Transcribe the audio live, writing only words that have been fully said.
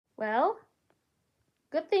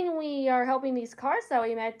thing we are helping these cards that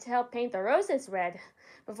we met to help paint the roses red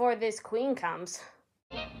before this queen comes.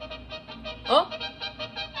 Huh?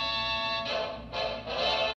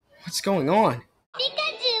 What's going on?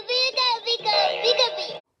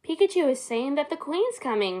 Pikachu is saying that the queen's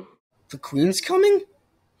coming. The queen's coming?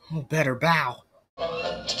 Oh, better bow.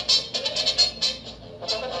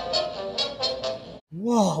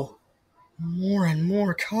 Whoa! More and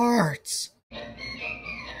more cards.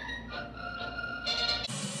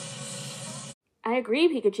 I agree,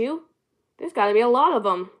 Pikachu. There's gotta be a lot of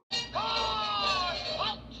them.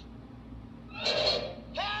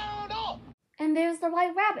 And there's the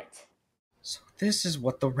White Rabbit. So this is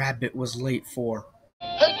what the rabbit was late for.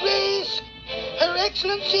 Her Grace, Her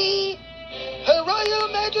Excellency, Her Royal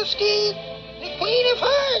Majesty, the Queen of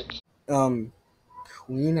Hearts.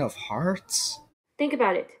 Queen of Hearts? Think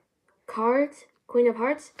about it. Cards, Queen of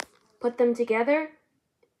Hearts, put them together.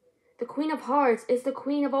 The Queen of Hearts is the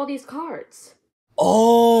queen of all these cards.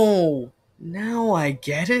 Oh, now I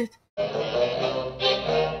get it.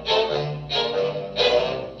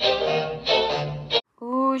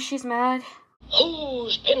 Ooh, she's mad.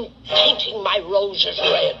 Who's been painting my roses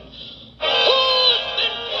red? Who's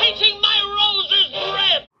been painting my roses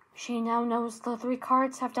red? She now knows the 3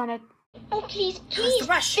 cards have done it. Oh, please, How's please. the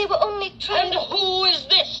rush? They were only trying And who is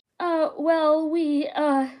this? Well,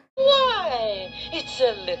 Why, it's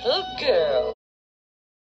a little girl.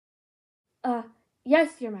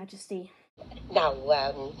 Yes, Your Majesty. Now,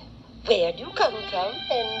 where do you come from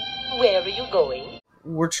and where are you going?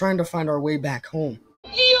 We're trying to find our way back home.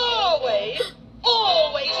 Your ways?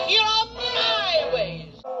 Always here are my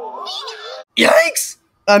ways. Yikes!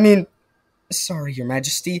 Sorry, Your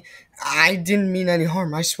Majesty. I didn't mean any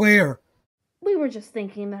harm, I swear. We were just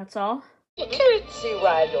thinking, that's all. Curtsy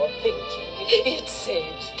while you're thinking. It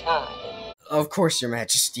saves time. Of course, Your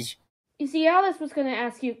Majesty. You see, Alice was gonna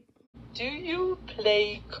ask you... Do you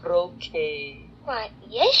play croquet? Why,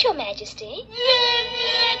 yes, Your Majesty. Then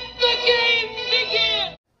let the game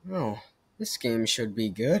begin! Oh, this game should be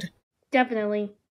good. Definitely.